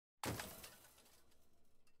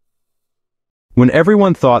When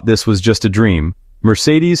everyone thought this was just a dream,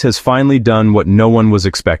 Mercedes has finally done what no one was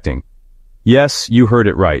expecting. Yes, you heard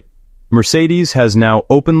it right. Mercedes has now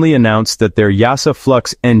openly announced that their YASA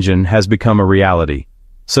Flux engine has become a reality.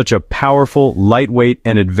 Such a powerful, lightweight,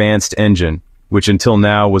 and advanced engine, which until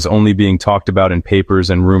now was only being talked about in papers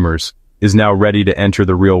and rumors, is now ready to enter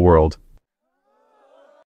the real world.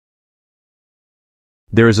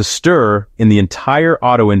 There is a stir in the entire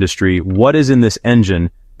auto industry. What is in this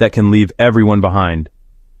engine that can leave everyone behind?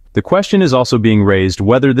 The question is also being raised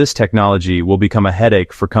whether this technology will become a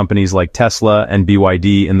headache for companies like Tesla and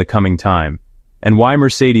BYD in the coming time, and why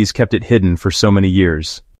Mercedes kept it hidden for so many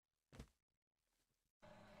years.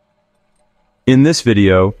 In this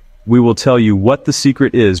video, we will tell you what the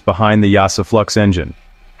secret is behind the YASA Flux engine,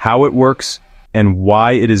 how it works, and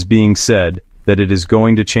why it is being said that it is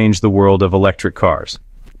going to change the world of electric cars.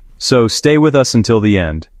 So stay with us until the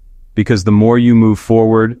end, because the more you move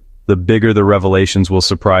forward, the bigger the revelations will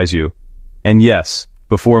surprise you. And yes,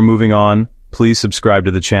 before moving on, please subscribe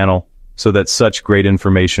to the channel so that such great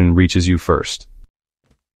information reaches you first.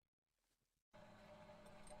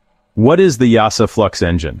 What is the YASA Flux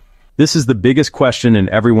engine? This is the biggest question in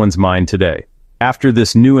everyone's mind today. After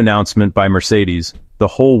this new announcement by Mercedes, the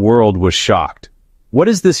whole world was shocked. What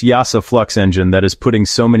is this YASA Flux engine that is putting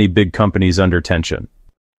so many big companies under tension?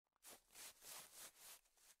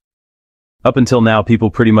 Up until now, people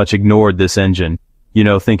pretty much ignored this engine,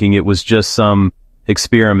 thinking it was just some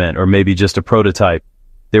experiment or maybe just a prototype.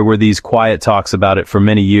 There were these quiet talks about it for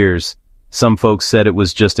many years. Some folks said it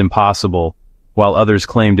was just impossible, while others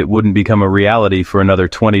claimed it wouldn't become a reality for another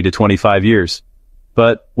 20 to 25 years.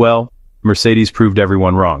 But, well, Mercedes proved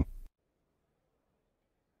everyone wrong.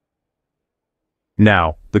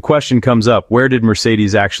 Now, the question comes up, where did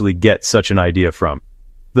Mercedes actually get such an idea from?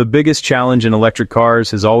 The biggest challenge in electric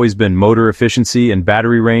cars has always been motor efficiency and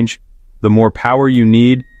battery range. The more power you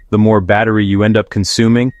need, the more battery you end up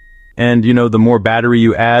consuming. And, the more battery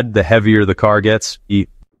you add, the heavier the car gets.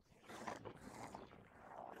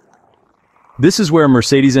 This is where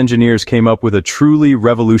Mercedes engineers came up with a truly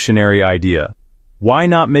revolutionary idea. Why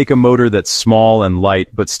not make a motor that's small and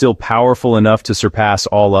light, but still powerful enough to surpass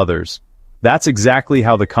all others? That's exactly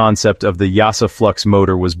how the concept of the YASA Flux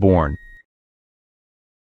motor was born.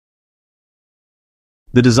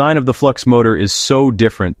 The design of the Flux motor is so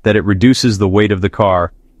different that it reduces the weight of the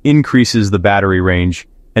car, increases the battery range,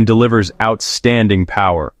 and delivers outstanding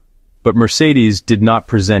power. But Mercedes did not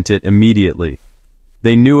present it immediately.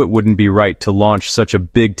 They knew it wouldn't be right to launch such a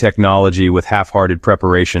big technology with half-hearted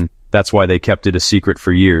preparation. That's why they kept it a secret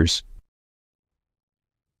for years.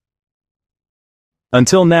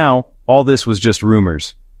 Until now, all this was just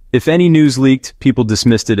rumors. If any news leaked, people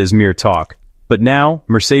dismissed it as mere talk. But now,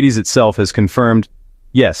 Mercedes itself has confirmed,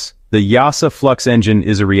 yes, the YASA Flux engine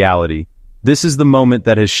is a reality. This is the moment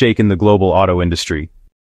that has shaken the global auto industry.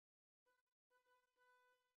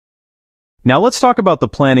 Now let's talk about the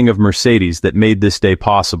planning of Mercedes that made this day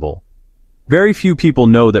possible. Very few people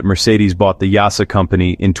know that Mercedes bought the YASA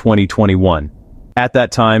company in 2021. At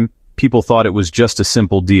that time, people thought it was just a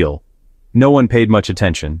simple deal. No one paid much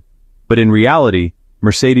attention. But in reality,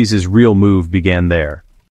 Mercedes' real move began there.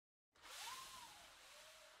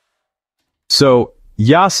 So,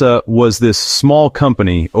 YASA was this small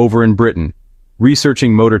company over in Britain,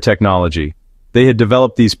 researching motor technology. They had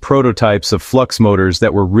developed these prototypes of flux motors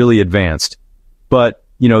that were really advanced. But,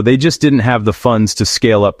 they just didn't have the funds to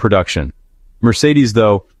scale up production. Mercedes,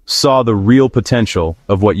 though, saw the real potential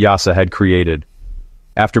of what YASA had created.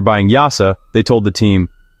 After buying YASA, they told the team,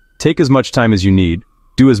 take as much time as you need,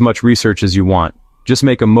 do as much research as you want, just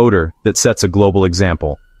make a motor that sets a global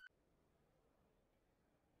example.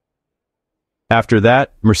 After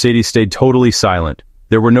that, Mercedes stayed totally silent.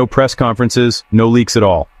 There were no press conferences, no leaks at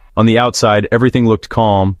all. On the outside, everything looked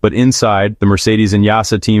calm, but inside, the Mercedes and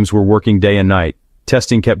YASA teams were working day and night.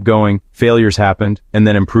 Testing kept going, failures happened, and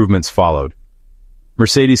then improvements followed.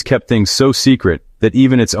 Mercedes kept things so secret that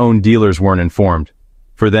even its own dealers weren't informed.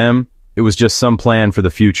 For them, it was just some plan for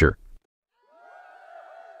the future.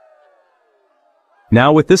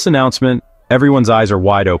 Now with this announcement, everyone's eyes are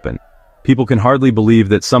wide open. People can hardly believe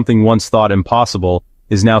that something once thought impossible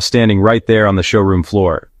is now standing right there on the showroom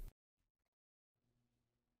floor.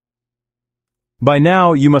 By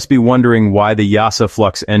now, you must be wondering why the YASA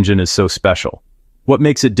Flux engine is so special. What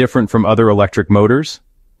makes it different from other electric motors?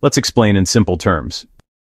 Let's explain in simple terms.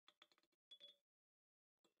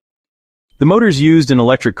 The motors used in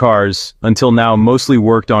electric cars, until now, mostly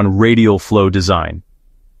worked on radial flow design.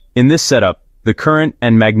 In this setup, the current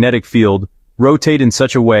and magnetic field rotate in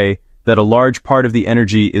such a way that a large part of the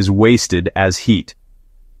energy is wasted as heat.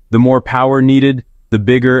 The more power needed, the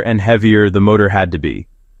bigger and heavier the motor had to be.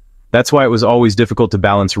 That's why it was always difficult to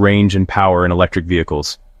balance range and power in electric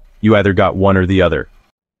vehicles. You either got one or the other.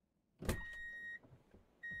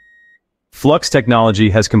 Flux technology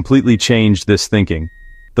has completely changed this thinking.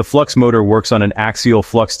 The flux motor works on an axial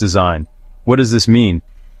flux design. What does this mean?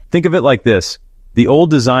 Think of it like this. The old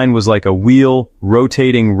design was like a wheel,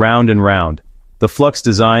 rotating round and round. The flux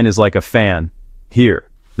design is like a fan. Here,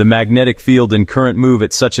 the magnetic field and current move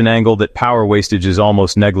at such an angle that power wastage is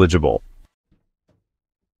almost negligible.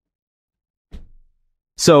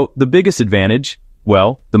 So, the biggest advantage?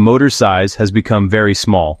 Well, the motor size has become very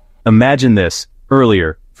small. Imagine this.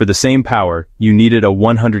 Earlier, for the same power, you needed a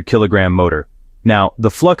 100 kilogram motor. Now,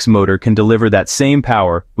 the flux motor can deliver that same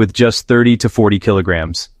power with just 30 to 40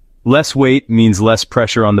 kilograms. Less weight means less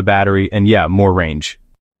pressure on the battery and more range.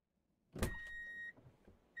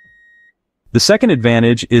 The second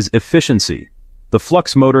advantage is efficiency. The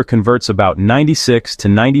flux motor converts about 96 to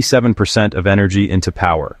 97% of energy into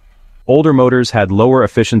power. Older motors had lower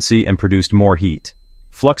efficiency and produced more heat.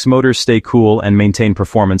 Flux motors stay cool and maintain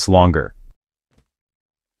performance longer.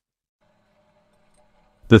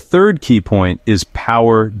 The third key point is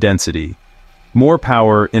power density. More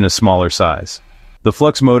power in a smaller size. The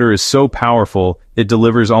flux motor is so powerful, it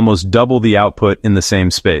delivers almost double the output in the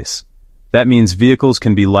same space. That means vehicles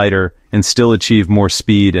can be lighter and still achieve more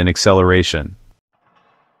speed and acceleration.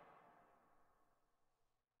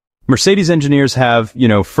 Mercedes engineers have,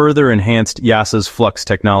 further enhanced YASA's flux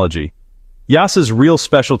technology. YASA's real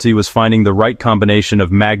specialty was finding the right combination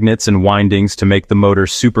of magnets and windings to make the motor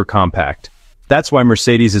super compact. That's why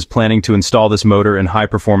Mercedes is planning to install this motor in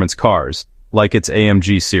high-performance cars, like its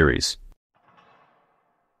AMG series.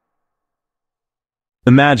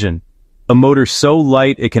 Imagine, a motor so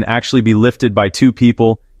light it can actually be lifted by two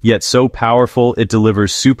people, yet so powerful it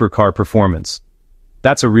delivers supercar performance.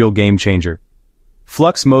 That's a real game changer.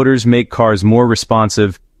 Flux motors make cars more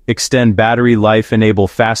responsive, extend battery life, enable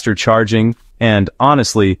faster charging, and,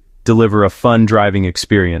 honestly, deliver a fun driving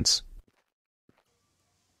experience.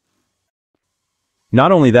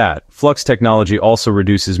 Not only that, flux technology also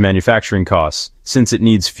reduces manufacturing costs, since it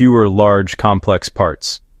needs fewer large, complex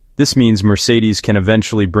parts. This means Mercedes can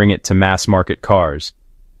eventually bring it to mass-market cars.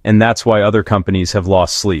 And that's why other companies have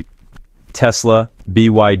lost sleep. Tesla,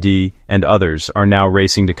 BYD, and others are now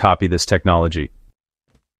racing to copy this technology.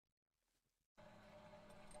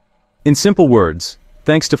 In simple words,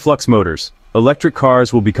 thanks to flux motors, electric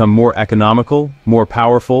cars will become more economical, more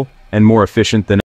powerful, and more efficient than